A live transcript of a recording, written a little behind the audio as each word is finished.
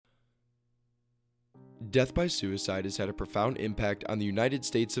Death by suicide has had a profound impact on the United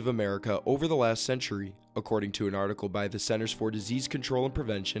States of America over the last century. According to an article by the Centers for Disease Control and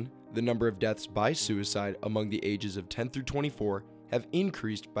Prevention, the number of deaths by suicide among the ages of 10 through 24 have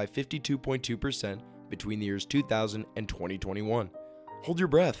increased by 52.2% between the years 2000 and 2021. Hold Your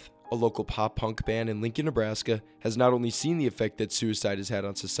Breath, a local pop-punk band in Lincoln, Nebraska, has not only seen the effect that suicide has had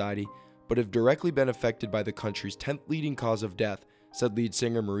on society, but have directly been affected by the country's 10th leading cause of death, said lead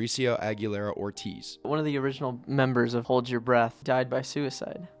singer Mauricio Aguilera Ortiz. One of the original members of Hold Your Breath died by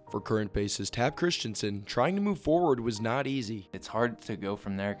suicide. For current bassist Tab Christensen, trying to move forward was not easy. It's hard to go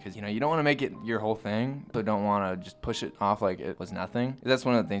from there because, you don't want to make it your whole thing, but don't want to just push it off like it was nothing. That's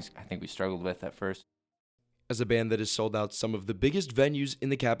one of the things I think we struggled with at first. As a band that has sold out some of the biggest venues in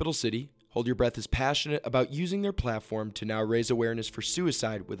the capital city, Hold Your Breath is passionate about using their platform to now raise awareness for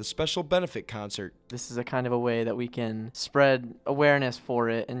suicide with a special benefit concert. This is a kind of a way that we can spread awareness for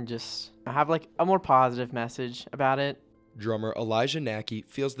it and just have a more positive message about it. Drummer Elijah Nackey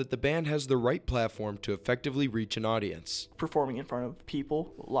feels that the band has the right platform to effectively reach an audience. Performing in front of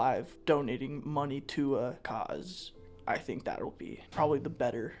people live, donating money to a cause, I think that'll be probably the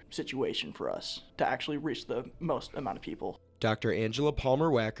better situation for us to actually reach the most amount of people. Dr. Angela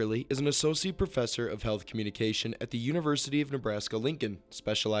Palmer-Wackerly is an associate professor of health communication at the University of Nebraska-Lincoln,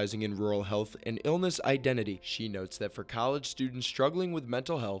 specializing in rural health and illness identity. She notes that for college students struggling with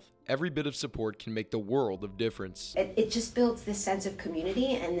mental health, every bit of support can make the world of difference. It just builds this sense of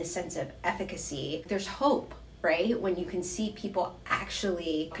community and this sense of efficacy. There's hope, right? When you can see people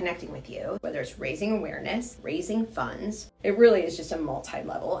actually connecting with you, whether it's raising awareness, raising funds. It really is just a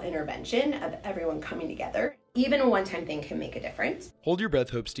multi-level intervention of everyone coming together. Even a one-time thing can make a difference. Hold Your Breath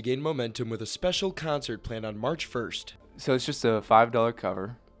hopes to gain momentum with a special concert planned on March 1st. So it's just a $5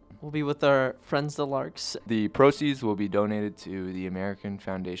 cover. We'll be with our friends the Larks. The proceeds will be donated to the American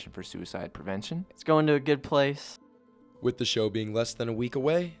Foundation for Suicide Prevention. It's going to a good place. With the show being less than a week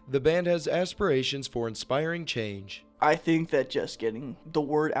away, the band has aspirations for inspiring change. I think that just getting the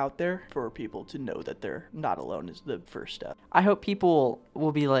word out there for people to know that they're not alone is the first step. I hope people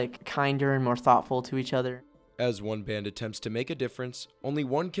will be kinder and more thoughtful to each other. As one band attempts to make a difference, only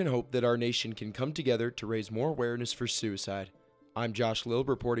one can hope that our nation can come together to raise more awareness for suicide. I'm Josh Lill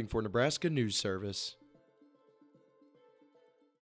reporting for Nebraska News Service.